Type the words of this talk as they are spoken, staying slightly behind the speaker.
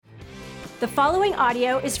The following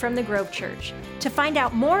audio is from the Grove Church. To find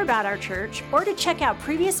out more about our church or to check out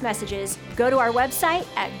previous messages, go to our website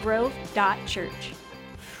at grove.church.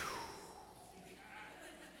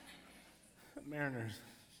 Mariners.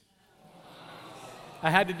 I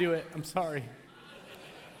had to do it. I'm sorry.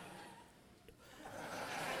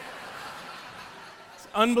 It's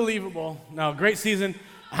unbelievable. No, great season.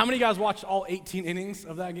 How many guys watched all 18 innings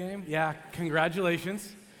of that game? Yeah,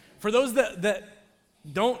 congratulations. For those that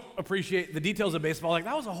don't appreciate the details of baseball, like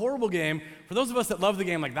that was a horrible game. For those of us that love the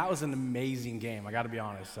game, like that was an amazing game. I got to be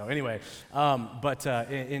honest. So anyway,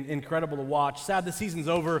 incredible to watch. Sad the season's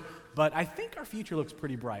over, but I think our future looks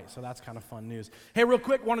pretty bright. So that's kind of fun news. Hey, real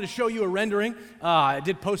quick, wanted to show you a rendering. I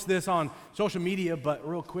did post this on social media, but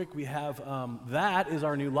real quick, we have that is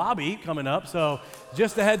our new lobby coming up. So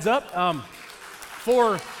just a heads up. That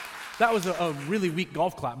was a really weak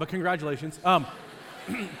golf clap, but congratulations.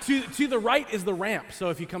 To the right is the ramp, so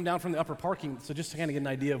if you come down from the upper parking, so just to kind of get an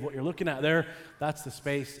idea of what you're looking at there, that's the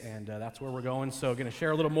space, and that's where we're going. So going to share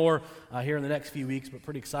a little more here in the next few weeks, but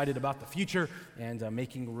pretty excited about the future and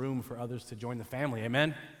making room for others to join the family.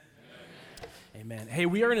 Amen? Amen. Hey,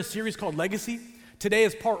 we are in a series called Legacy. Today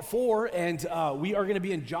is part 4, and we are going to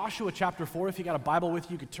be in Joshua chapter 4. If you got a Bible with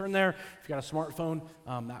you, you could turn there. If you got a smartphone,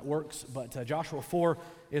 that works. But Joshua 4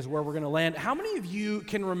 is where we're going to land. How many of you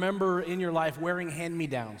can remember in your life wearing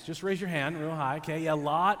hand-me-downs? Just raise your hand real high. Okay, yeah, a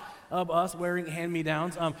lot of us wearing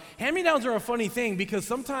hand-me-downs. Hand-me-downs are a funny thing because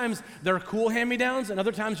sometimes they're cool hand-me-downs, and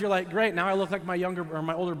other times you're like, great, now I look like my younger or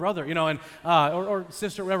my older brother, you know, and or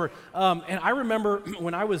sister, or whatever. And I remember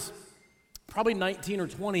when I was probably 19 or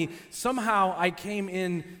 20, somehow I came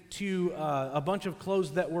into a bunch of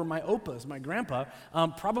clothes that were my opa's, my grandpa,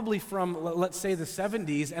 probably from, let's say, the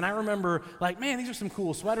 70s, and I remember, like, man, these are some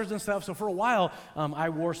cool sweaters and stuff, so for a while, I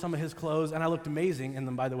wore some of his clothes, and I looked amazing in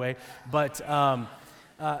them, by the way, but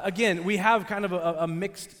again, we have kind of a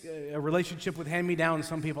mixed relationship with hand-me-downs.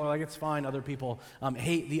 Some people are like, it's fine, other people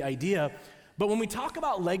hate the idea. But when we talk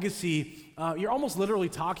about legacy, you're almost literally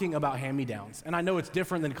talking about hand-me-downs. And I know it's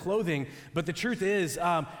different than clothing, but the truth is,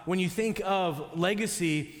 when you think of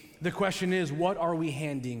legacy, the question is, what are we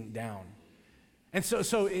handing down? And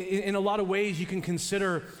so in a lot of ways, you can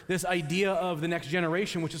consider this idea of the next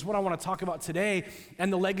generation, which is what I want to talk about today,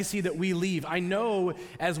 and the legacy that we leave. I know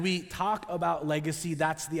as we talk about legacy,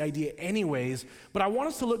 that's the idea anyways, but I want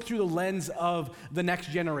us to look through the lens of the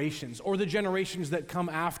next generations, or the generations that come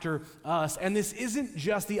after us. And this isn't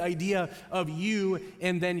just the idea of you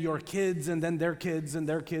and then your kids and then their kids and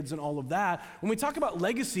their kids and all of that. When we talk about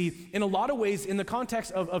legacy, in a lot of ways, in the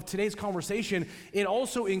context of today's conversation, it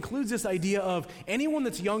also includes this idea of anyone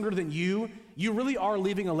that's younger than you really are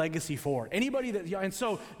leaving a legacy for. Anybody that, and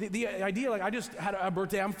so the idea, like I just had a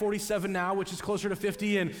birthday, I'm 47 now, which is closer to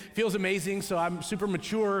 50 and feels amazing, so I'm super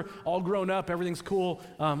mature, all grown up, everything's cool,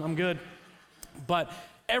 I'm good. But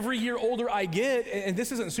every year older I get, and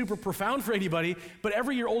this isn't super profound for anybody, but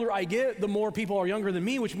every year older I get, the more people are younger than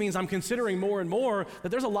me, which means I'm considering more and more that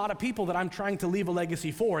there's a lot of people that I'm trying to leave a legacy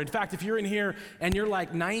for. In fact, if you're in here and you're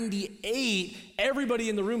like 98, everybody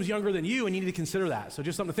in the room is younger than you, and you need to consider that. So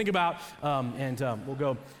just something to think about, and we'll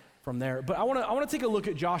go from there. But I want to take a look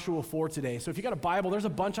at Joshua 4 today. So if you got a Bible, there's a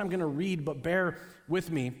bunch I'm going to read, but bear with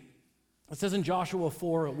me. It says in Joshua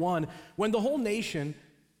 4:1, when the whole nation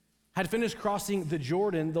had finished crossing the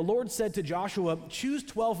Jordan, the Lord said to Joshua, choose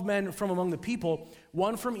 12 men from among the people,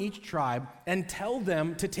 one from each tribe, and tell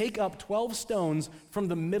them to take up 12 stones from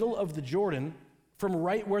the middle of the Jordan, from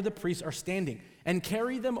right where the priests are standing, and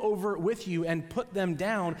carry them over with you and put them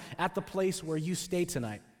down at the place where you stay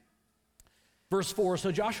tonight. Verse 4,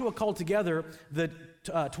 so Joshua called together the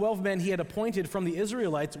 12 men he had appointed from the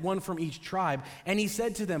Israelites, one from each tribe, and he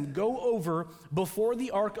said to them, go over before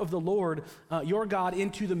the ark of the Lord your God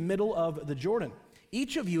into the middle of the Jordan.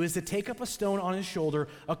 Each of you is to take up a stone on his shoulder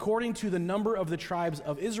according to the number of the tribes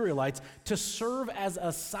of Israelites to serve as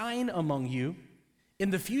a sign among you.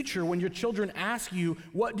 In the future, when your children ask you,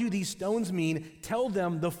 what do these stones mean? Tell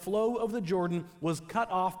them the flow of the Jordan was cut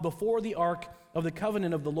off before the ark of the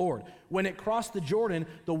covenant of the Lord. When it crossed the Jordan,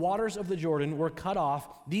 the waters of the Jordan were cut off.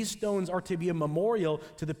 These stones are to be a memorial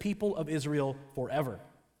to the people of Israel forever.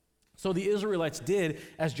 So the Israelites did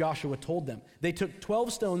as Joshua told them. They took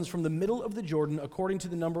 12 stones from the middle of the Jordan according to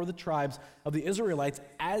the number of the tribes of the Israelites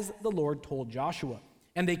as the Lord told Joshua.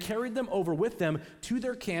 And they carried them over with them to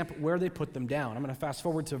their camp where they put them down. I'm going to fast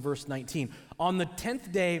forward to verse 19. On the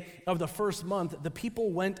 10th day of the first month, the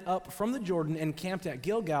people went up from the Jordan and camped at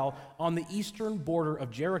Gilgal on the eastern border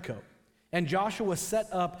of Jericho. And Joshua set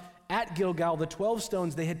up at Gilgal the 12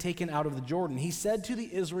 stones they had taken out of the Jordan. He said to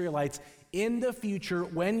the Israelites, in the future,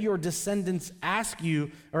 when your descendants ask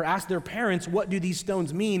you or ask their parents, what do these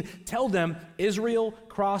stones mean? Tell them, Israel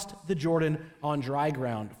crossed the Jordan on dry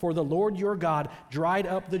ground. For the Lord your God dried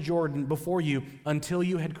up the Jordan before you until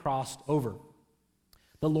you had crossed over.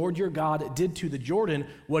 The Lord your God did to the Jordan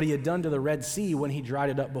what he had done to the Red Sea when he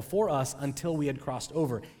dried it up before us until we had crossed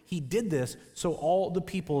over. He did this so all the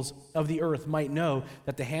peoples of the earth might know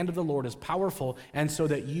that the hand of the Lord is powerful, and so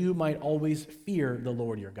that you might always fear the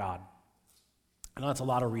Lord your God. I know that's a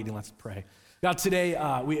lot of reading. Let's pray. God, today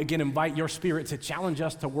we again invite your Spirit to challenge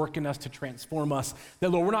us, to work in us, to transform us.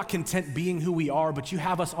 That, Lord, we're not content being who we are, but you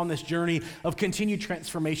have us on this journey of continued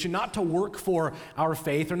transformation, not to work for our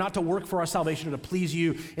faith or not to work for our salvation or to please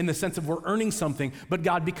you in the sense of we're earning something. But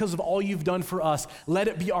God, because of all you've done for us, let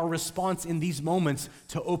it be our response in these moments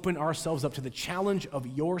to open ourselves up to the challenge of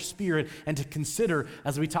your Spirit and to consider,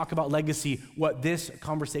 as we talk about legacy, what this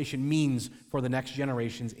conversation means for the next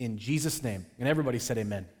generations in Jesus' name. And everybody said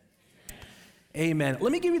amen. Amen.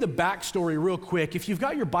 Let me give you the backstory real quick. If you've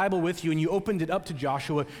got your Bible with you and you opened it up to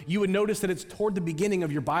Joshua, you would notice that it's toward the beginning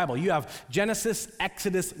of your Bible. You have Genesis,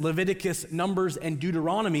 Exodus, Leviticus, Numbers, and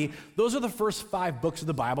Deuteronomy. Those are the first 5 books of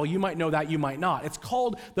the Bible. You might know that, you might not. It's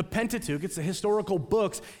called the Pentateuch. It's the historical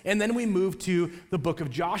books, and then we move to the book of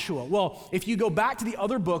Joshua. Well, if you go back to the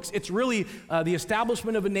other books, it's really the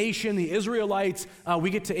establishment of a nation, the Israelites.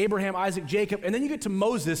 We get to Abraham, Isaac, Jacob, and then you get to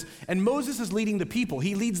Moses, and Moses is leading the people.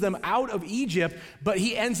 He leads them out of Egypt, but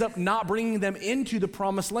he ends up not bringing them into the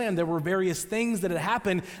promised land. There were various things that had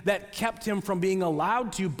happened that kept him from being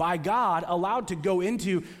allowed to, by God, allowed to go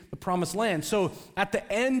into the promised land. So at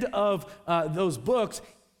the end of those books,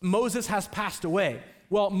 Moses has passed away.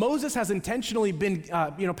 Well, Moses has intentionally been,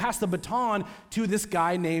 passed the baton to this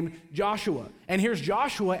guy named Joshua. And here's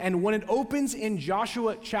Joshua, and when it opens in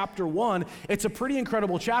Joshua chapter 1, it's a pretty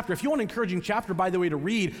incredible chapter. If you want an encouraging chapter, by the way, to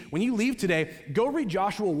read, when you leave today, go read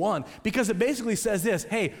Joshua 1, because it basically says this: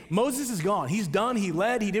 hey, Moses is gone. He's done. He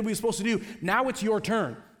led. He did what he was supposed to do. Now it's your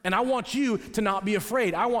turn. And I want you to not be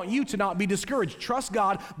afraid. I want you to not be discouraged. Trust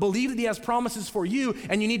God, believe that he has promises for you,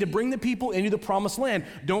 and you need to bring the people into the promised land.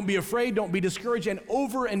 Don't be afraid, don't be discouraged. And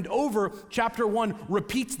over, chapter 1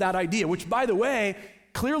 repeats that idea, which, by the way,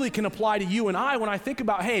 clearly can apply to you and I when I think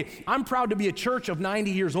about, hey, I'm proud to be a church of 90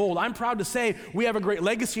 years old. I'm proud to say we have a great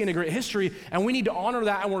legacy and a great history, and we need to honor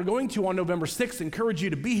that, and we're going to on November 6th. Encourage you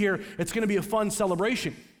to be here. It's going to be a fun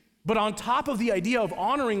celebration. But on top of the idea of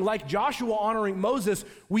honoring, like Joshua honoring Moses,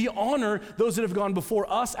 we honor those that have gone before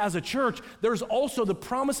us as a church. There's also the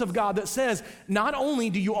promise of God that says, not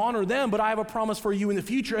only do you honor them, but I have a promise for you in the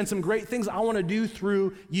future and some great things I want to do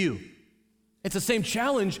through you. It's the same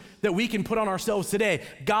challenge that we can put on ourselves today.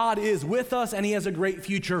 God is with us and he has a great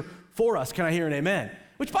future for us. Can I hear an amen?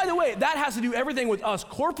 Which, by the way, that has to do everything with us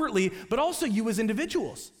corporately, but also you as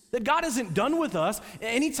individuals. That God isn't done with us.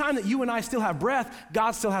 Anytime that you and I still have breath,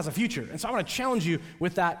 God still has a future. And so I want to challenge you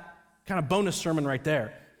with that kind of bonus sermon right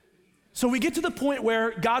there. So we get to the point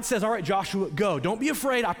where God says, all right, Joshua, go. Don't be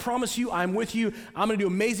afraid. I promise you, I'm with you. I'm going to do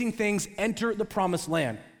amazing things. Enter the promised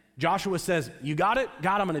land. Joshua says, you got it?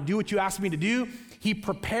 God, I'm going to do what you asked me to do. He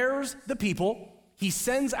prepares the people. He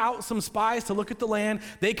sends out some spies to look at the land.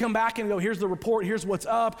 They come back and go, here's the report, here's what's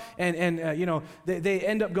up. And they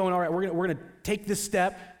end up going, all right, we're going to take this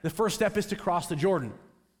step. The first step is to cross the Jordan.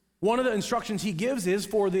 One of the instructions he gives is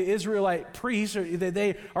for the Israelite priests,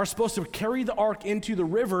 they are supposed to carry the ark into the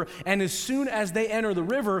river, and as soon as they enter the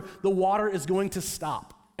river, the water is going to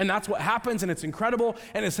stop. And that's what happens, and it's incredible.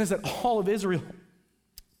 And it says that all of Israel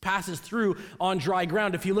passes through on dry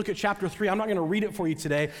ground. If you look at chapter 3, I'm not going to read it for you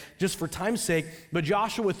today just for time's sake, but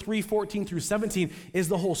Joshua 3:14 through 17 is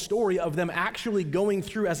the whole story of them actually going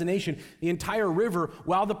through as a nation the entire river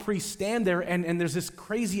while the priests stand there, and there's this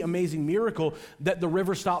crazy, amazing miracle that the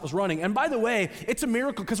river stops running. And by the way, it's a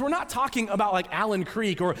miracle because we're not talking about like Allen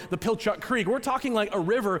Creek or the Pilchuck Creek. We're talking like a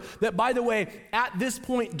river that, by the way, at this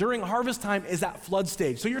point during harvest time is at flood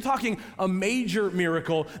stage. So you're talking a major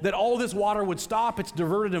miracle that all this water would stop. It's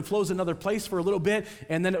diverted and flows another place for a little bit,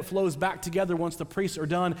 and then it flows back together once the priests are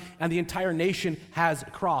done and the entire nation has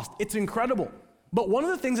crossed. It's incredible. But one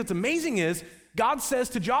of the things that's amazing is God says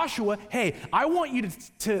to Joshua, hey, I want you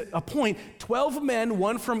to appoint 12 men,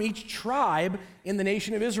 one from each tribe in the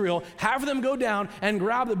nation of Israel, have them go down and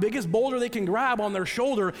grab the biggest boulder they can grab on their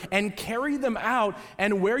shoulder and carry them out,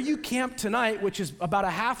 and where you camp tonight, which is about a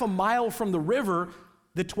half a mile from the river,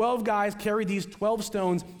 the 12 guys carry these 12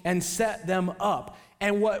 stones and set them up.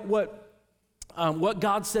 And what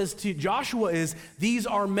God says to Joshua is, these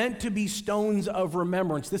are meant to be stones of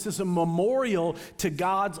remembrance. This is a memorial to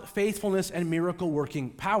God's faithfulness and miracle-working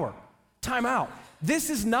power. Time out. this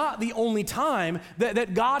is not the only time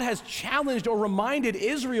that God has challenged or reminded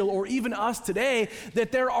Israel or even us today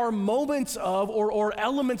that there are moments of or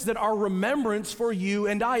elements that are remembrance for you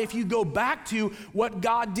and I. If you go back to what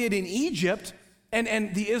God did in Egypt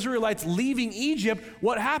and the Israelites leaving Egypt,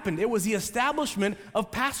 what happened? It was the establishment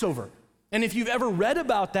of Passover. And if you've ever read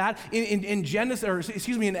about that in Genesis, or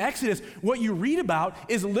excuse me, in Exodus, what you read about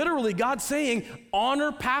is literally God saying,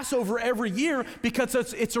 honor Passover every year because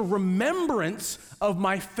it's a remembrance of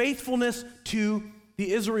my faithfulness to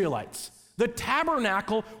the Israelites. The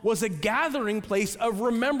tabernacle was a gathering place of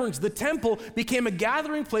remembrance. The temple became a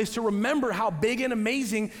gathering place to remember how big and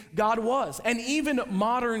amazing God was. And even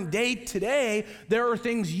modern day today, there are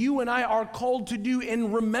things you and I are called to do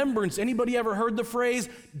in remembrance. Anybody ever heard the phrase,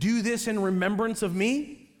 do this in remembrance of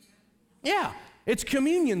me? Yeah. It's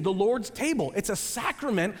communion, the Lord's table. It's a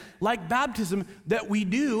sacrament like baptism that we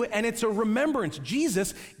do, and it's a remembrance.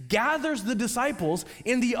 Jesus gathers the disciples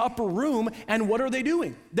in the upper room, and what are they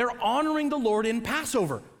doing? They're honoring the Lord in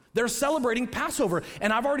Passover. They're celebrating Passover.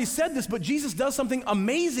 And I've already said this, but Jesus does something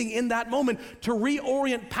amazing in that moment to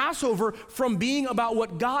reorient Passover from being about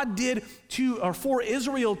what God did for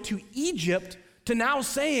Israel to Egypt to now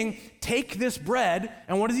saying, take this bread,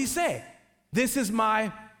 and what does he say? This is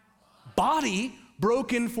my body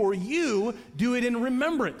broken for you, do it in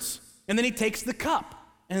remembrance. And then he takes the cup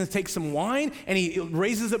and takes some wine and he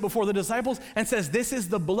raises it before the disciples and says, this is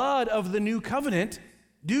the blood of the new covenant.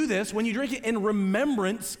 Do this when you drink it in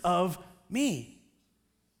remembrance of me.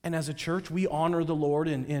 And as a church, we honor the Lord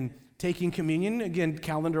in taking communion, again,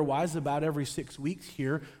 calendar-wise, about every 6 weeks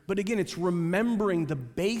here. But again, it's remembering the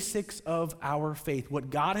basics of our faith,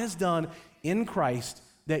 what God has done in Christ,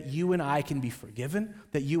 that you and I can be forgiven,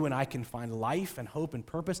 that you and I can find life and hope and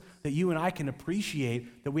purpose, that you and I can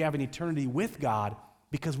appreciate that we have an eternity with God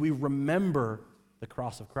because we remember the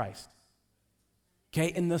cross of Christ.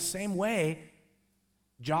 Okay, in the same way,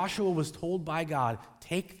 Joshua was told by God,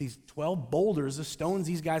 take these 12 boulders, the stones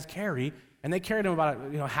these guys carry, and they carried them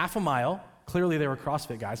about half a mile. Clearly they were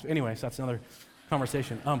CrossFit guys, but anyway, so that's another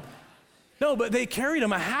conversation. No, but they carried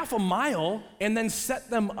them a half a mile and then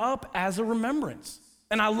set them up as a remembrance.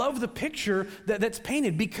 And I love the picture that's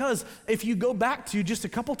painted because if you go back to just a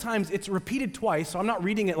couple times, it's repeated twice. So I'm not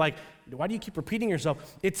reading it like, why do you keep repeating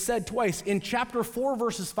yourself? It's said twice. In chapter 4,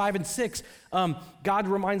 verses 5 and 6, God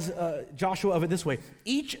reminds Joshua of it this way.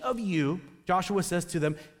 Each of you, Joshua says to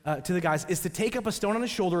them, to the guys, is to take up a stone on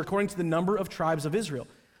his shoulder according to the number of tribes of Israel,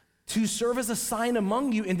 to serve as a sign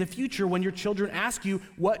among you in the future when your children ask you,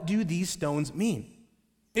 what do these stones mean?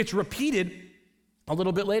 It's repeated a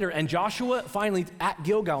little bit later, and Joshua finally at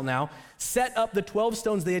Gilgal now set up the 12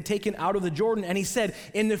 stones they had taken out of the Jordan, and he said,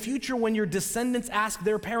 in the future when your descendants ask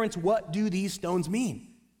their parents, what do these stones mean?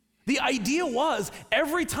 The idea was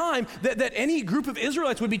every time that any group of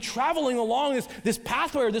Israelites would be traveling along this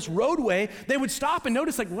pathway or this roadway, they would stop and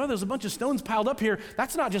notice well, there's a bunch of stones piled up here.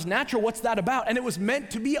 That's not just natural. What's that about? And it was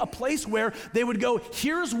meant to be a place where they would go,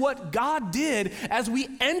 here's what God did as we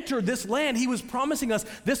entered this land. He was promising us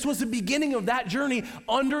this was the beginning of that journey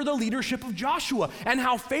under the leadership of Joshua, and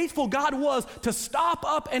how faithful God was to stop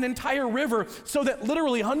up an entire river so that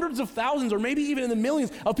literally hundreds of thousands or maybe even in the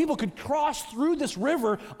millions of people could cross through this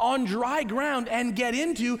river on dry ground and get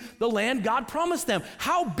into the land God promised them.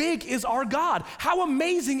 How big is our God? How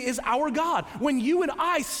amazing is our God? When you and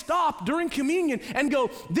I stop during communion and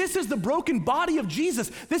go, this is the broken body of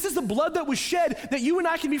Jesus. This is the blood that was shed that you and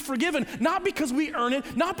I can be forgiven, not because we earn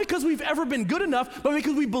it, not because we've ever been good enough, but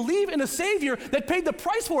because we believe in a Savior that paid the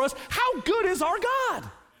price for us. How good is our God?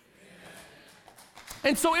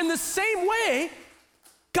 And so in the same way,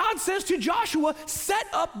 God says to Joshua, set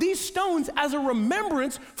up these stones as a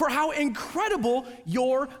remembrance for how incredible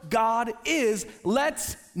your God is.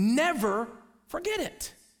 Let's never forget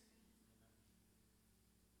it.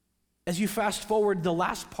 As you fast forward the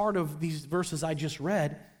last part of these verses I just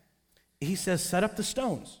read, he says, set up the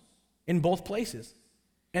stones in both places.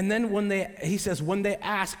 And then he says, when they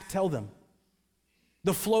ask, tell them.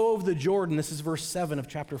 The flow of the Jordan, this is verse 7 of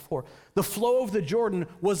chapter 4. The flow of the Jordan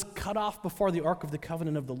was cut off before the ark of the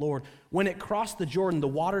covenant of the Lord. When it crossed the Jordan, the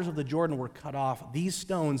waters of the Jordan were cut off. These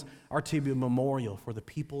stones are to be a memorial for the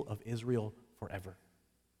people of Israel forever.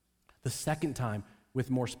 The second time, with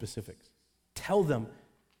more specifics. Tell them,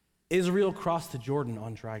 Israel crossed the Jordan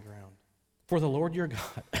on dry ground. For the Lord your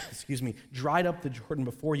God, dried up the Jordan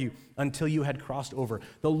before you until you had crossed over.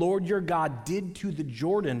 The Lord your God did to the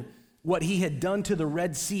Jordan what he had done to the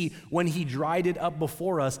Red Sea when he dried it up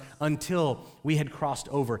before us until we had crossed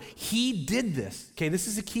over. He did this. Okay, this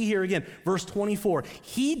is the key here again. Verse 24.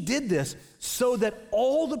 He did this so that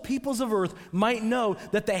all the peoples of earth might know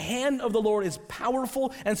that the hand of the Lord is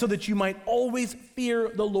powerful, and so that you might always fear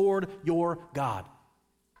the Lord your God.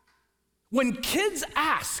 When kids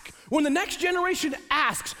ask, when the next generation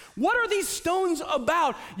asks, what are these stones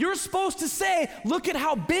about? You're supposed to say, look at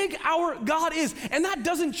how big our God is. And that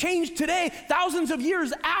doesn't change today, thousands of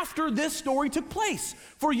years after this story took place.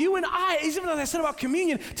 For you and I, even as I said about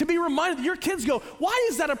communion, to be reminded that your kids go, why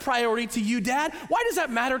is that a priority to you, Dad? Why does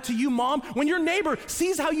that matter to you, Mom? When your neighbor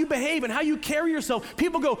sees how you behave and how you carry yourself,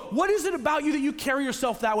 people go, what is it about you that you carry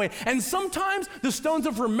yourself that way? And sometimes the stones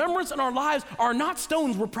of remembrance in our lives are not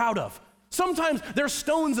stones we're proud of. Sometimes they're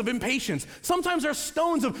stones of impatience. Sometimes they're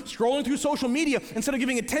stones of scrolling through social media instead of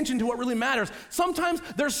giving attention to what really matters. Sometimes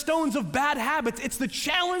they're stones of bad habits. It's the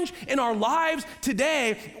challenge in our lives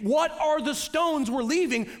today. What are the stones we're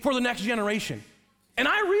leaving for the next generation? And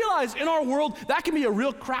I realize in our world, that can be a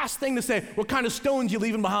real crass thing to say, what kind of stones you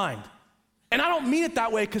leaving behind? And I don't mean it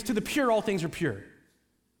that way, because to the pure, all things are pure.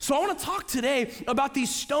 So I want to talk today about these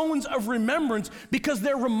stones of remembrance because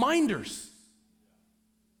they're reminders.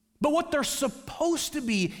 But what they're supposed to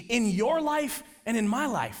be in your life and in my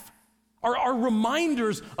life are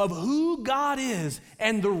reminders of who God is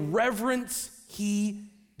and the reverence he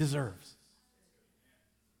deserves.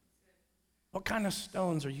 What kind of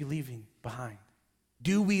stones are you leaving behind?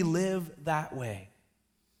 Do we live that way?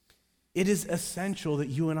 It is essential that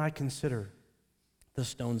you and I consider the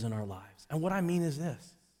stones in our lives. And what I mean is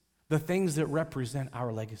this, the things that represent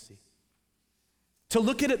our legacy. To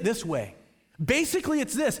look at it this way, basically,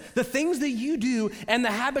 it's this. The things that you do and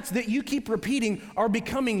the habits that you keep repeating are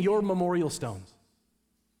becoming your memorial stones.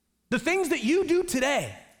 The things that you do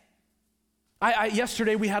today.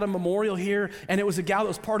 Yesterday, we had a memorial here, and it was a gal that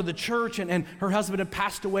was part of the church, and her husband had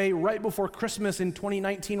passed away right before Christmas in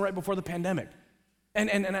 2019, right before the pandemic.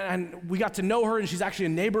 And we got to know her, and she's actually a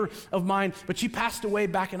neighbor of mine, but she passed away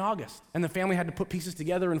back in August, and the family had to put pieces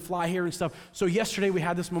together and fly here and stuff. So yesterday, we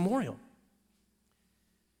had this memorial.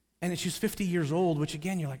 And she's 50 years old, which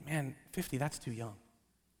again, you're like, man, 50, that's too young.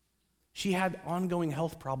 She had ongoing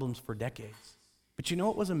health problems for decades. But you know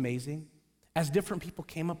what was amazing? As different people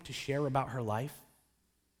came up to share about her life,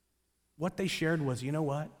 what they shared was, you know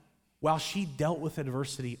what? While she dealt with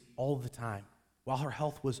adversity all the time, while her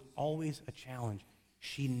health was always a challenge,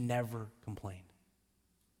 she never complained.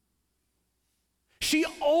 She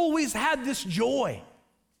always had this joy.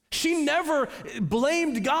 She never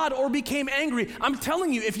blamed God or became angry. I'm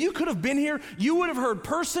telling you, if you could have been here, you would have heard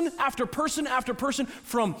person after person after person,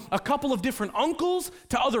 from a couple of different uncles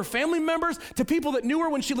to other family members to people that knew her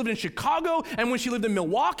when she lived in Chicago and when she lived in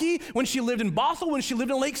Milwaukee, when she lived in Bothell, when she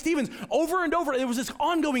lived in Lake Stevens. Over and over, there was this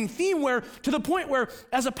ongoing theme where, to the point where,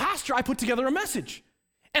 as a pastor, I put together a message.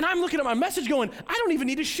 And I'm looking at my message going, I don't even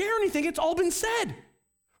need to share anything. It's all been said.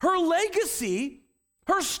 Her legacy,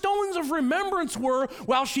 her stones of remembrance were,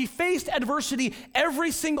 while she faced adversity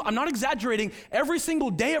I'm not exaggerating, every single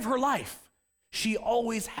day of her life, she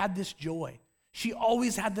always had this joy. She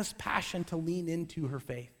always had this passion to lean into her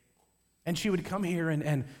faith. And she would come here,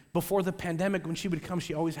 and before the pandemic, when she would come,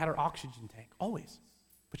 she always had her oxygen tank, always.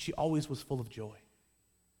 But she always was full of joy.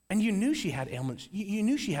 And you knew she had ailments. You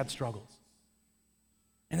knew she had struggles.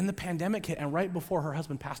 And then the pandemic hit, and right before her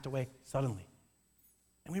husband passed away suddenly,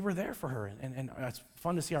 and we were there for her, and it's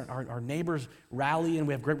fun to see our neighbors rally, and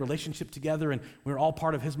we have a great relationship together, and we were all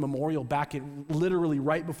part of his memorial back literally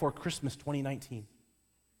right before Christmas 2019.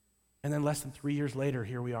 And then less than 3 years later,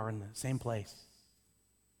 here we are in the same place,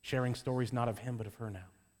 sharing stories not of him but of her now.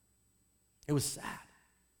 It was sad,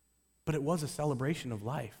 but it was a celebration of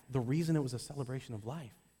life. The reason it was a celebration of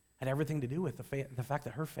life had everything to do with the fact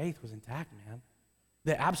that her faith was intact, man.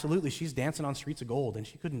 That absolutely she's dancing on streets of gold, and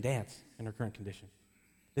she couldn't dance in her current condition.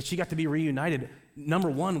 That she got to be reunited, number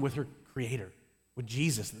one, with her Creator, with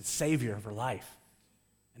Jesus, the Savior of her life,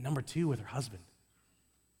 and number two, with her husband.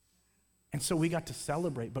 And so we got to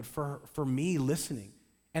celebrate, but for me listening,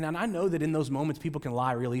 and I know that in those moments people can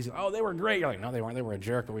lie real easy. Oh, they were great. You're like, no, they weren't. They were a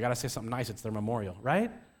jerk, but we got to say something nice. It's their memorial, right?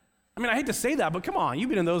 I mean, I hate to say that, but come on. You've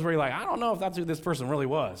been in those where you're like, I don't know if that's who this person really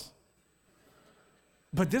was.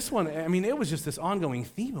 But this one, I mean, it was just this ongoing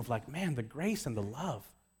theme of like, man, the grace and the love.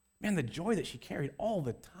 Man, the joy that she carried all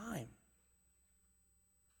the time.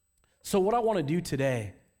 So what I want to do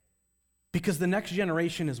today, because the next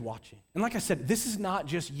generation is watching. And like I said, this is not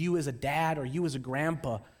just you as a dad or you as a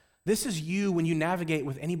grandpa. This is you when you navigate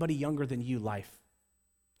with anybody younger than you life.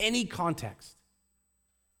 Any context.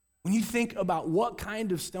 When you think about what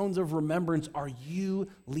kind of stones of remembrance are you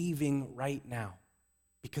leaving right now?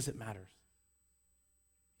 Because it matters.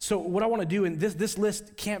 So what I want to do, and this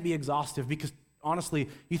list can't be exhaustive because honestly,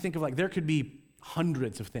 you think of like there could be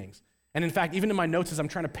hundreds of things. And in fact, even in my notes as I'm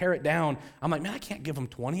trying to pare it down, I'm like, man, I can't give them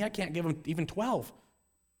 20. I can't give them even 12.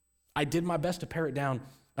 I did my best to pare it down,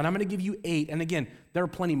 and I'm going to give you 8. And again, there are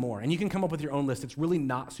plenty more, and you can come up with your own list. It's really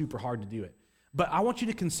not super hard to do it. But I want you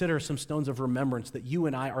to consider some stones of remembrance that you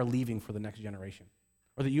and I are leaving for the next generation,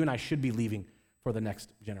 or that you and I should be leaving for the next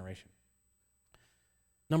generation.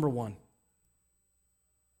 Number 1,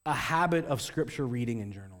 a habit of scripture reading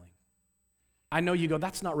and journaling. I know you go,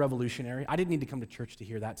 that's not revolutionary. I didn't need to come to church to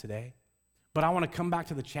hear that today. But I want to come back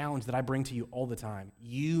to the challenge that I bring to you all the time.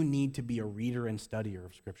 You need to be a reader and studier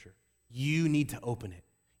of scripture. You need to open it.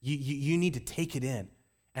 You need to take it in.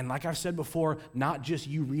 And like I've said before, not just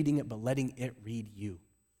you reading it, but letting it read you.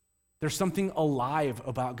 There's something alive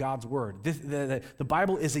about God's word. The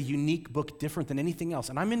Bible is a unique book, different than anything else.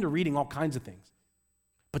 And I'm into reading all kinds of things.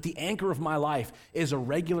 But the anchor of my life is a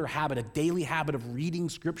regular habit, a daily habit of reading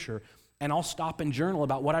scripture, and I'll stop and journal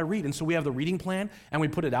about what I read. And so we have the reading plan, and we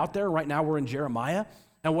put it out there. Right now we're in Jeremiah,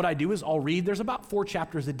 and what I do is I'll read, there's about 4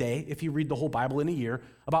 chapters a day, if you read the whole Bible in a year,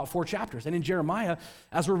 about 4 chapters. And in Jeremiah,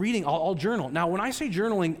 as we're reading, I'll journal. Now, when I say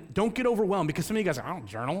journaling, don't get overwhelmed, because some of you guys are, I don't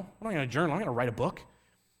journal. I'm not gonna journal, I'm gonna write a book.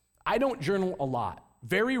 I don't journal a lot.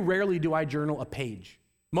 Very rarely do I journal a page.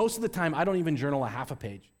 Most of the time, I don't even journal a half a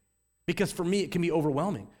page, because for me, it can be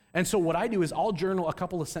overwhelming. And so what I do is I'll journal a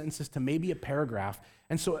couple of sentences to maybe a paragraph.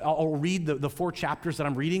 And so I'll read the 4 chapters that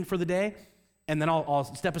I'm reading for the day, and then I'll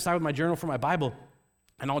step aside with my journal for my Bible,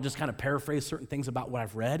 and I'll just kind of paraphrase certain things about what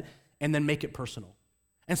I've read, and then make it personal.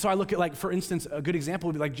 And so I look at, like, for instance, a good example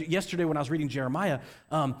would be like yesterday when I was reading Jeremiah,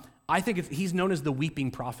 I think he's known as the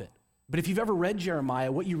weeping prophet. But if you've ever read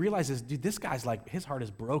Jeremiah, what you realize is, dude, this guy's like, his heart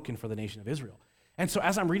is broken for the nation of Israel. And so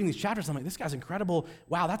as I'm reading these chapters, I'm like, this guy's incredible.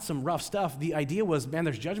 Wow, that's some rough stuff. The idea was, man,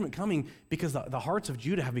 there's judgment coming because the hearts of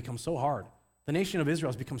Judah have become so hard. The nation of Israel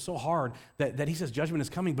has become so hard that he says judgment is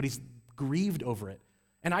coming, but he's grieved over it.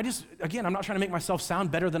 And I just, again, I'm not trying to make myself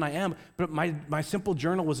sound better than I am, but my simple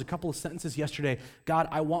journal was a couple of sentences yesterday. God,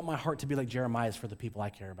 I want my heart to be like Jeremiah's for the people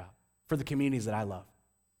I care about, for the communities that I love.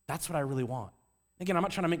 That's what I really want. Again, I'm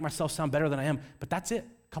not trying to make myself sound better than I am, but that's it,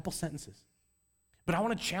 a couple sentences. But I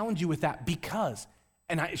want to challenge you with that because,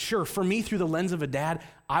 sure, for me, through the lens of a dad,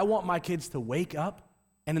 I want my kids to wake up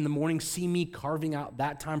and in the morning see me carving out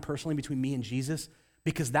that time personally between me and Jesus,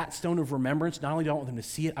 because that stone of remembrance, not only do I want them to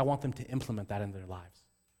see it, I want them to implement that into their lives.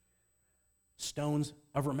 Stones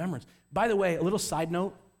of remembrance. By the way, a little side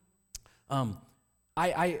note,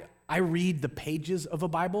 I read the pages of a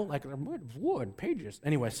Bible, like wood pages.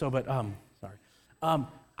 Anyway, sorry.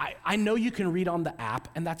 I know you can read on the app,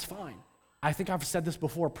 and that's fine. I think I've said this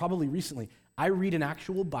before, probably recently. I read an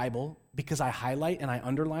actual Bible because I highlight and I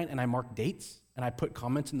underline and I mark dates and I put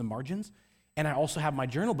comments in the margins. And I also have my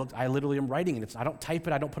journal book. I literally am writing it. I don't type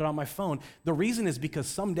it. I don't put it on my phone. The reason is because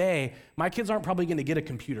someday my kids aren't probably going to get a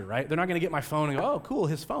computer, right? They're not going to get my phone and go, oh, cool,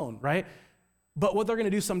 his phone, right? But what they're going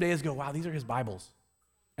to do someday is go, wow, these are his Bibles.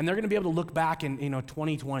 And they're going to be able to look back in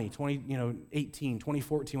 2020, 2018,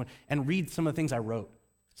 2014, and read some of the things I wrote,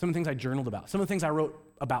 some of the things I journaled about, some of the things I wrote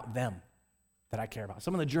about them that I care about,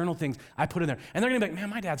 some of the journal things I put in there. And they're gonna be like, man,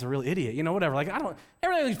 my dad's a real idiot, whatever. Like,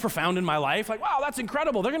 everything's profound in my life. Like, wow, that's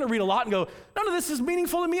incredible. They're gonna read a lot and go, none of this is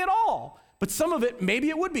meaningful to me at all. But some of it, maybe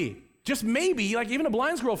it would be. Just maybe, like even a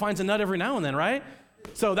blind squirrel finds a nut every now and then, right?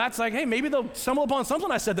 So that's like, hey, maybe they'll stumble upon something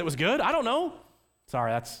I said that was good. I don't know. Sorry,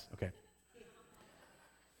 that's okay.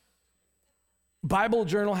 Bible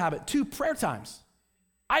journal habit. 2, prayer times.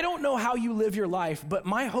 I don't know how you live your life, but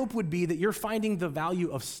my hope would be that you're finding the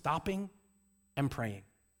value of stopping and praying.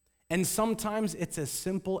 And sometimes it's as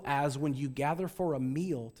simple as when you gather for a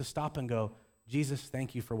meal to stop and go, Jesus,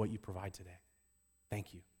 thank you for what you provide today.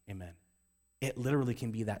 Thank you. Amen. It literally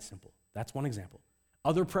can be that simple. That's one example.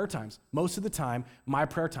 Other prayer times. Most of the time, my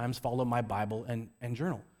prayer times follow my Bible and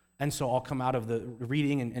journal. And so I'll come out of the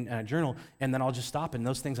reading and journal, and then I'll just stop, and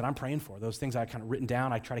those things that I'm praying for, those things I kind of written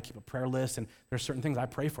down, I try to keep a prayer list, and there's certain things I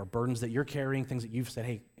pray for, burdens that you're carrying, things that you've said,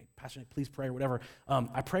 hey, Pastor, please pray, or whatever.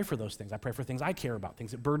 I pray for those things. I pray for things I care about,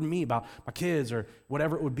 things that burden me about my kids or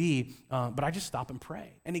whatever it would be, but I just stop and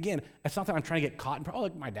pray. And again, it's not that I'm trying to get caught in prayer. Oh,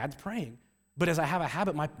 look, my dad's praying. But as I have a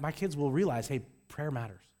habit, my kids will realize, hey, prayer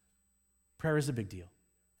matters. Prayer is a big deal.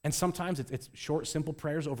 And sometimes it's short, simple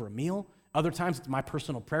prayers over a meal. Other times it's my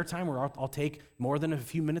personal prayer time where I'll take more than a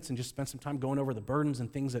few minutes and just spend some time going over the burdens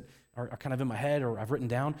and things that are kind of in my head or I've written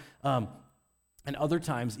down. And other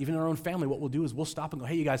times, even in our own family, what we'll do is we'll stop and go,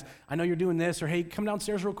 hey, you guys, I know you're doing this, or hey, come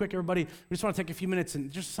downstairs real quick, everybody. We just want to take a few minutes and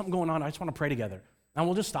just something going on. I just want to pray together. And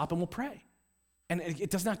we'll just stop and we'll pray. And it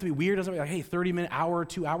doesn't have to be weird. It doesn't have to be like, hey, 30-minute, hour,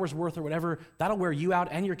 2 hours worth or whatever. That'll wear you out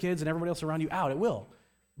and your kids and everybody else around you out. It will.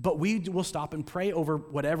 But we will stop and pray over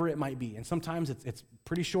whatever it might be. And sometimes it's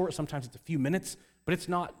pretty short. Sometimes it's a few minutes. But it's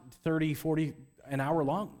not 30, 40, an hour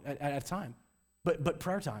long at a time. But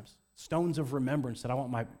prayer times, stones of remembrance that I want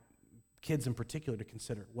my kids in particular to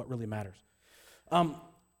consider what really matters.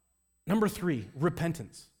 Number 3,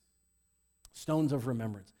 repentance. Stones of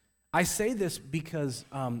remembrance. I say this because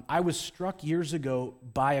I was struck years ago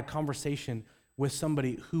by a conversation with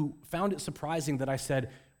somebody who found it surprising that I said,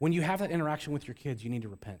 when you have that interaction with your kids, you need to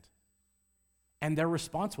repent. And their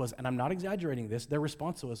response was, and I'm not exaggerating this, their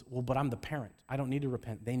response was, well, but I'm the parent. I don't need to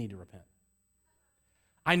repent. They need to repent.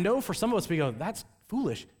 I know for some of us, we go, that's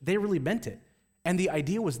foolish. They really meant it. And the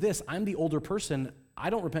idea was this, I'm the older person. I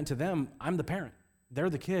don't repent to them. I'm the parent. They're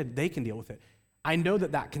the kid. They can deal with it. I know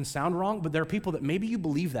that can sound wrong, but there are people that maybe you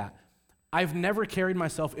believe that. I've never carried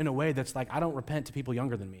myself in a way that's like, I don't repent to people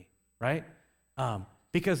younger than me, right?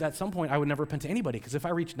 Because at some point, I would never repent to anybody, because if I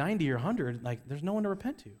reach 90 or 100, like, there's no one to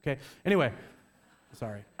repent to, okay? Anyway,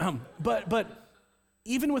 sorry. But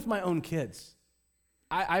even with my own kids,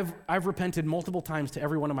 I've repented multiple times to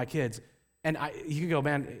every one of my kids, and you can go,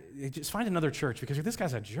 man, just find another church, because this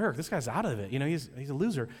guy's a jerk. This guy's out of it. He's a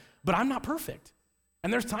loser. But I'm not perfect.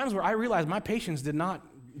 And there's times where I realized my patience did not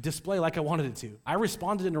display like I wanted it to. I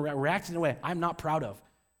responded and reacted in a way I'm not proud of.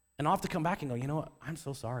 And I'll have to come back and go, you know what? I'm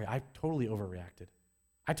so sorry. I totally overreacted.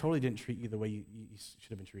 I totally didn't treat you the way you should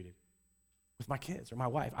have been treated with my kids or my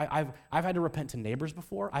wife. I've had to repent to neighbors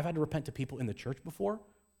before. I've had to repent to people in the church before.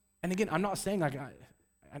 And again, I'm not saying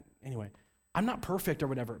anyway, I'm not perfect or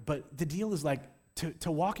whatever, but the deal is like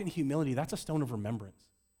to walk in humility, that's a stone of remembrance.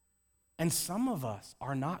 And some of us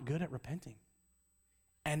are not good at repenting.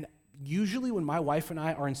 And usually when my wife and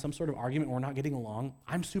I are in some sort of argument and we're not getting along,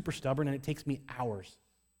 I'm super stubborn and it takes me hours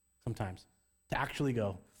sometimes to actually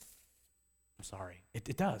go, I'm sorry.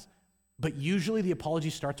 It does. But usually the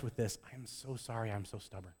apology starts with this, I am so sorry, I'm so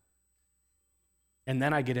stubborn. And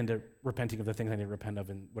then I get into repenting of the things I need to repent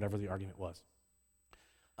of and whatever the argument was.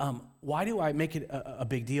 Why do I make it a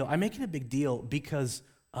big deal? I make it a big deal because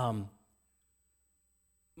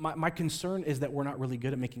my concern is that we're not really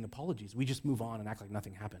good at making apologies. We just move on and act like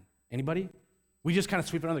nothing happened. Anybody? We just kind of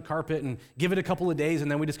sweep it under the carpet and give it a couple of days, and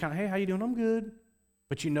then we just kind of, hey, how you doing? I'm good.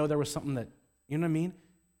 But there was something that, you know what I mean?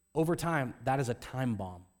 Over time, that is a time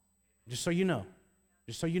bomb. Just so you know.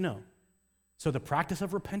 So the practice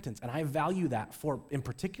of repentance, and I value that for, in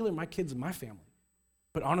particular, my kids and my family.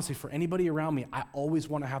 But honestly, for anybody around me, I always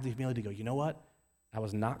want to have the humility to go, you know what? That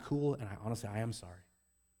was not cool, and I am sorry.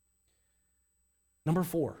 Number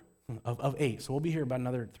 4 of 8. So we'll be here about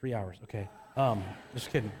another 3 hours, okay?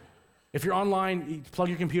 Just kidding. If you're online, you plug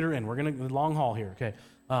your computer in. We're going to long haul here, okay?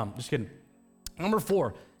 Just kidding. Number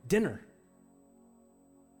 4, dinner.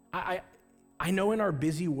 I know in our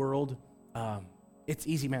busy world, it's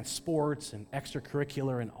easy, man. Sports and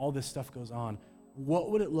extracurricular and all this stuff goes on.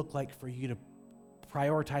 What would it look like for you to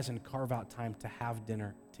prioritize and carve out time to have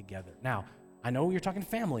dinner together? Now, I know you're talking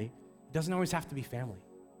family. It doesn't always have to be family.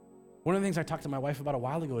 One of the things I talked to my wife about a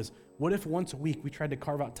while ago is, what if once a week we tried to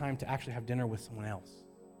carve out time to actually have dinner with someone else?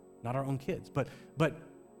 Not our own kids, but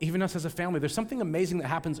even us as a family. There's something amazing that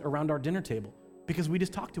happens around our dinner table because we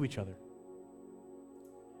just talk to each other.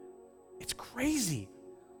 It's crazy.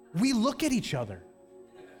 We look at each other.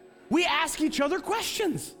 We ask each other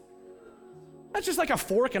questions. That's just like a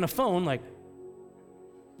fork and a phone, like,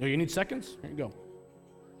 oh, you need seconds? Here you go.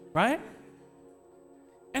 Right?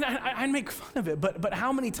 And I make fun of it, but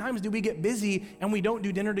how many times do we get busy and we don't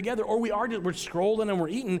do dinner together, or we're scrolling and we're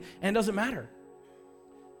eating and it doesn't matter?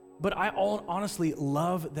 But I honestly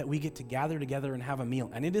love that we get to gather together and have a meal,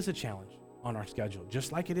 and it is a challenge on our schedule,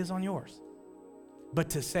 just like it is on yours.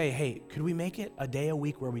 But to say, hey, could we make it a day a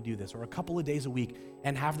week where we do this, or a couple of days a week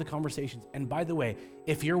and have the conversations? And by the way,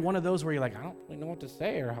 if you're one of those where you're like, I don't really know what to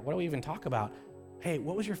say, or what do we even talk about? Hey,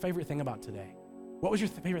 what was your favorite thing about today? What was your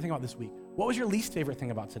favorite thing about this week? What was your least favorite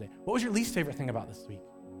thing about today? What was your least favorite thing about this week?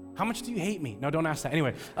 How much do you hate me? No, don't ask that.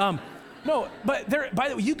 Anyway, no, but by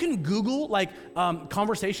the way, you can Google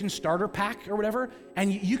conversation starter pack or whatever,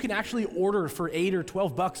 and you can actually order for $8 or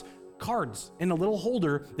 $12 cards in a little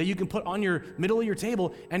holder that you can put on your middle of your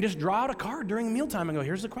table and just draw out a card during mealtime and go,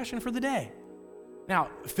 here's the question for the day. Now,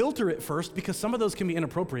 filter it first because some of those can be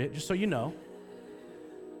inappropriate, just so you know.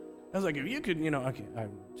 I was like, if you could, okay,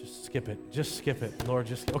 just skip it, Lord,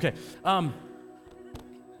 okay. Yeah,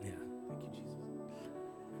 thank you, Jesus.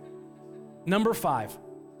 Number 5,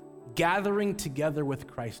 gathering together with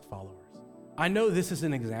Christ followers. I know this is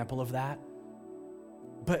an example of that,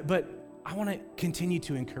 but I want to continue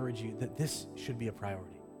to encourage you that this should be a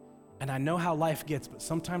priority. And I know how life gets, but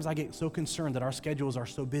sometimes I get so concerned that our schedules are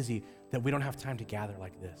so busy that we don't have time to gather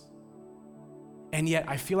like this. And yet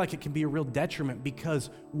I feel like it can be a real detriment because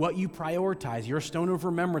what you prioritize, your stone of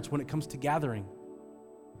remembrance when it comes to gathering,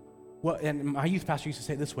 and my youth pastor used to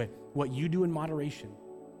say it this way, what you do in moderation,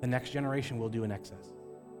 the next generation will do in excess.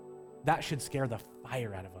 That should scare the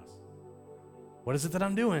fire out of us. What is it that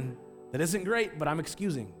I'm doing that isn't great, but I'm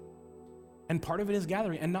excusing? And part of it is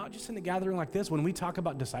gathering, and not just in a gathering like this. When we talk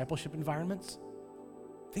about discipleship environments,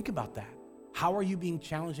 think about that. How are you being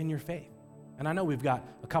challenged in your faith? And I know we've got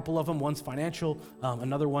a couple of them. One's financial,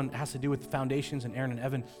 another one has to do with foundations, and Aaron and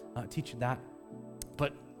Evan teach that.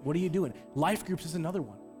 But what are you doing? Life groups is another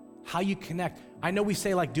one. How you connect. I know we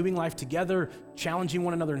say like doing life together, challenging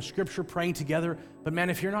one another in scripture, praying together. But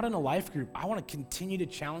man, if you're not in a life group, I want to continue to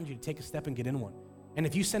challenge you to take a step and get in one. And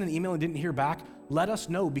if you send an email and didn't hear back, let us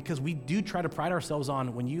know, because we do try to pride ourselves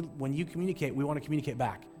on when you communicate, we want to communicate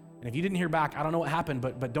back. And if you didn't hear back, I don't know what happened,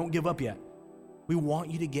 but don't give up yet. We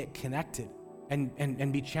want you to get connected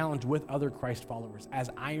and be challenged with other Christ followers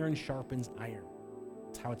as iron sharpens iron.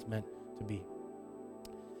 That's how it's meant to be.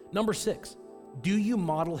 Number 6, do you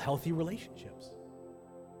model healthy relationships?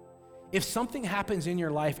 If something happens in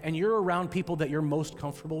your life and you're around people that you're most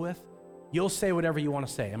comfortable with, you'll say whatever you want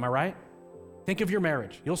to say. Am I right? Think of your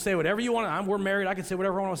marriage. You'll say whatever you want. We're married. I can say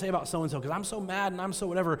whatever I want to say about so-and-so because I'm so mad and I'm so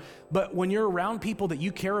whatever. But when you're around people that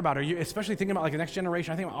you care about, or you, especially thinking about like the next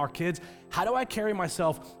generation, I think about our kids, how do I carry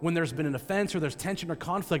myself when there's been an offense or there's tension or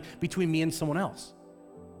conflict between me and someone else?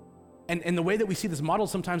 And the way that we see this model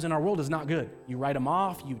sometimes in our world is not good. You write them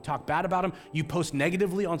off, you talk bad about them, you post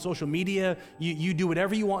negatively on social media, you do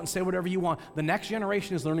whatever you want and say whatever you want. The next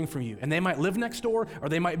generation is learning from you. And they might live next door, or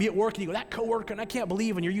they might be at work and you go, that coworker, and I can't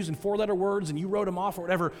believe, and you're using 4-letter words and you wrote them off or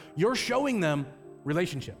whatever. You're showing them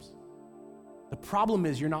relationships. The problem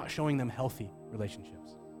is you're not showing them healthy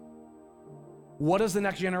relationships. What does the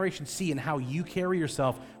next generation see in how you carry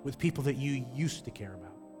yourself with people that you used to care about?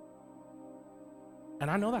 And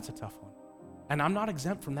I know that's a tough one. And I'm not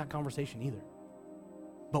exempt from that conversation either.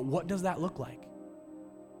 But what does that look like?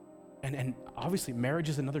 And obviously marriage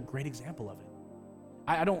is another great example of it.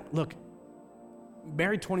 I don't, look,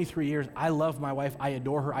 married 23 years, I love my wife, I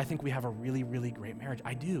adore her, I think we have a really, really great marriage.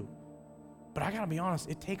 I do. But I gotta be honest,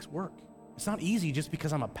 it takes work. It's not easy just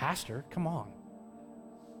because I'm a pastor, come on.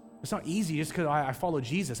 It's not easy just because I follow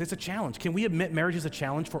Jesus. It's a challenge. Can we admit marriage is a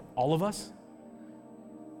challenge for all of us?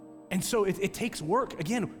 And so it takes work.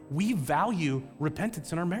 Again, we value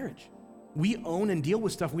repentance in our marriage. We own and deal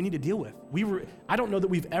with stuff we need to deal with. I don't know that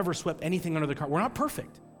we've ever swept anything under the carpet. We're not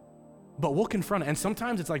perfect, but we'll confront it. And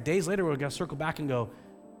sometimes it's like days later, we're gonna circle back and go,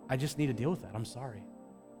 I just need to deal with that, I'm sorry.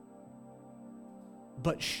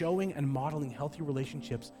 But showing and modeling healthy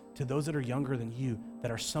relationships to those that are younger than you,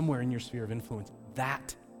 that are somewhere in your sphere of influence,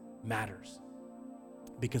 that matters.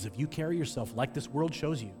 Because if you carry yourself like this world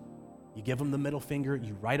shows you, you give them the middle finger,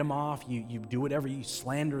 you write them off, you do whatever, you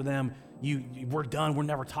slander them, we're done, we're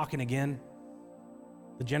never talking again.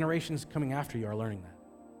 The generations coming after you are learning that.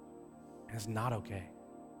 And it's not okay.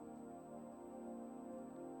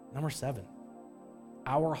 Number 7,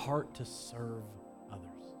 our heart to serve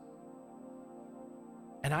others.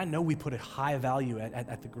 And I know we put a high value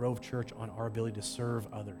at the Grove Church on our ability to serve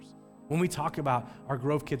others. When we talk about our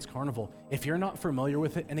Grove Kids Carnival, if you're not familiar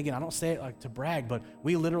with it, and again, I don't say it like to brag, but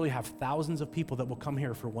we literally have thousands of people that will come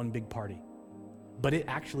here for one big party. But it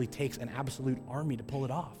actually takes an absolute army to pull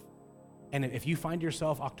it off. And if you find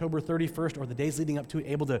yourself October 31st or the days leading up to it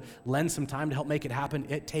able to lend some time to help make it happen,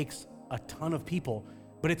 it takes a ton of people,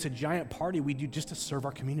 but it's a giant party we do just to serve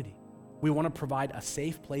our community. We want to provide a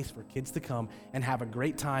safe place for kids to come and have a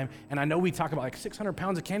great time. And I know we talk about like 600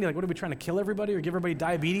 pounds of candy, like what are we trying to kill everybody or give everybody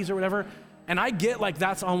diabetes or whatever? And I get like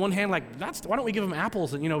that's on one hand, like why don't we give them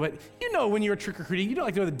apples? And but when you're trick-or-treating, you don't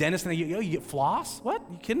like go to the dentist and you get floss? What?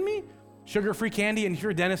 You kidding me? Sugar-free candy, and if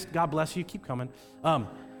you're a dentist, God bless you, keep coming.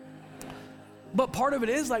 But part of it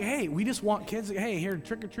is like, hey, we just want kids, hey, here,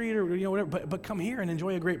 trick-or-treat or whatever, but come here and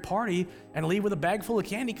enjoy a great party and leave with a bag full of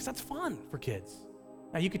candy because that's fun for kids.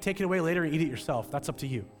 Now, you could take it away later and eat it yourself. That's up to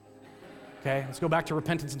you. Okay? Let's go back to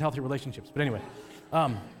repentance and healthy relationships. But anyway,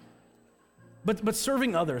 but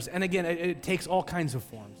serving others, and again, it takes all kinds of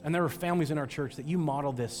forms. And there are families in our church that you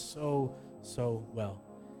model this so well.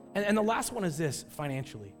 And the last one is this,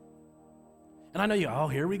 financially. And I know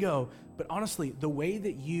here we go. But honestly, the way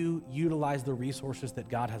that you utilize the resources that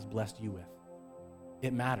God has blessed you with,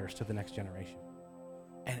 it matters to the next generation.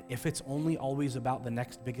 And if it's only always about the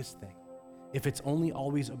next biggest thing, if it's only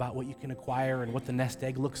always about what you can acquire and what the nest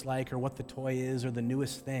egg looks like or what the toy is or the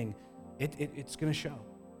newest thing, it's going to show.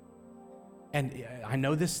 And I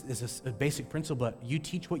know this is a basic principle, but you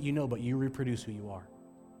teach what you know, but you reproduce who you are.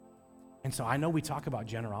 And so I know we talk about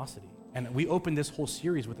generosity. And we opened this whole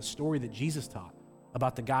series with a story that Jesus taught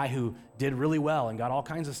about the guy who did really well and got all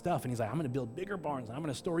kinds of stuff. And he's like, I'm going to build bigger barns, and I'm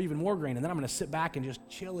going to store even more grain, and then I'm going to sit back and just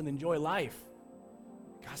chill and enjoy life.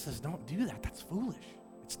 God says, don't do that. That's foolish.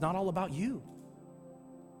 It's not all about you.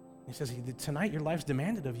 He says, tonight your life's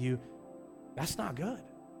demanded of you. That's not good.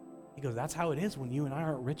 He goes, that's how it is when you and I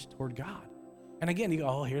aren't rich toward God. And again, you go,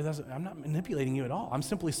 I'm not manipulating you at all. I'm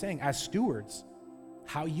simply saying, as stewards,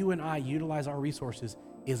 how you and I utilize our resources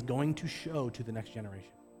is going to show to the next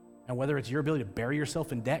generation. And whether it's your ability to bury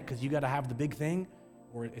yourself in debt because you got to have the big thing,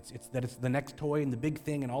 or it's the next toy and the big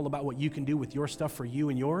thing and all about what you can do with your stuff for you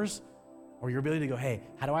and yours, or your ability to go, hey,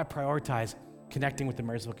 how do I prioritize connecting with the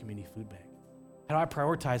Marysville Community Food Bank? How do I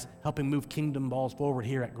prioritize helping move kingdom balls forward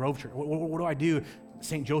here at Grove Church? What do I do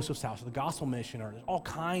St. Joseph's House or the Gospel Mission? Or there's all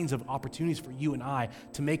kinds of opportunities for you and I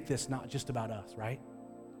to make this not just about us, right?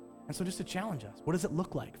 And so just to challenge us, what does it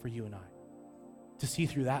look like for you and I to see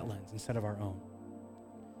through that lens instead of our own?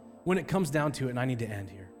 When it comes down to it, and I need to end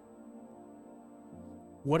here,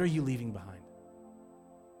 what are you leaving behind?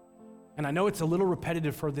 And I know it's a little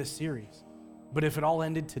repetitive for this series, but if it all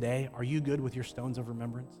ended today, are you good with your stones of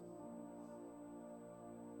remembrance?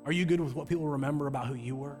 Are you good with what people remember about who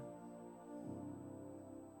you were?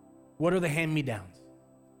 What are the hand-me-downs?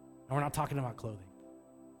 And we're not talking about clothing.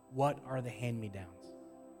 What are the hand-me-downs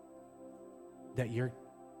that you're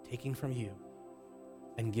taking from you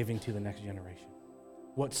and giving to the next generation?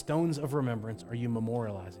 What stones of remembrance are you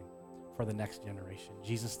memorializing for the next generation?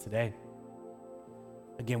 Jesus, today,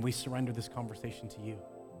 again, we surrender this conversation to you.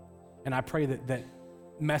 And I pray that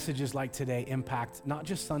messages like today impact not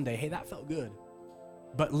just Sunday, hey, that felt good,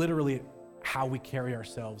 but literally how we carry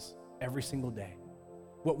ourselves every single day,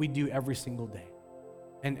 what we do every single day.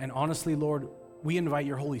 And honestly, Lord, we invite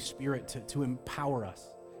your Holy Spirit to empower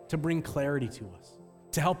us, to bring clarity to us,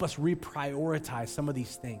 to help us reprioritize some of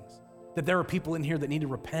these things. That there are people in here that need to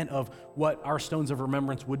repent of what our stones of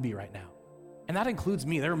remembrance would be right now. And that includes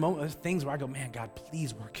me. There are things where I go, man, God,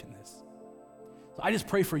 please work in this. So I just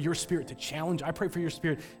pray for your Spirit to challenge. I pray for your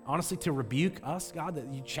Spirit, honestly, to rebuke us, God,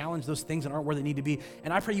 that you challenge those things that aren't where they need to be.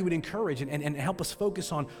 And I pray you would encourage and help us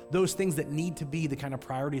focus on those things that need to be the kind of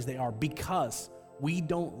priorities they are, because we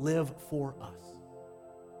don't live for us.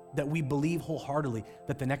 That we believe wholeheartedly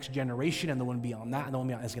that the next generation and the one beyond that and the one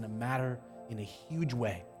beyond is going to matter in a huge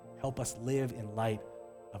way. Help us live in light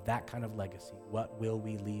of that kind of legacy. What will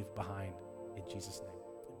we leave behind? In Jesus' name,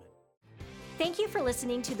 amen. Thank you for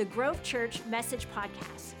listening to the Grove Church Message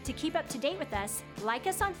Podcast. To keep up to date with us, like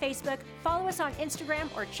us on Facebook, follow us on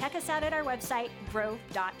Instagram, or check us out at our website,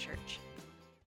 grove.church.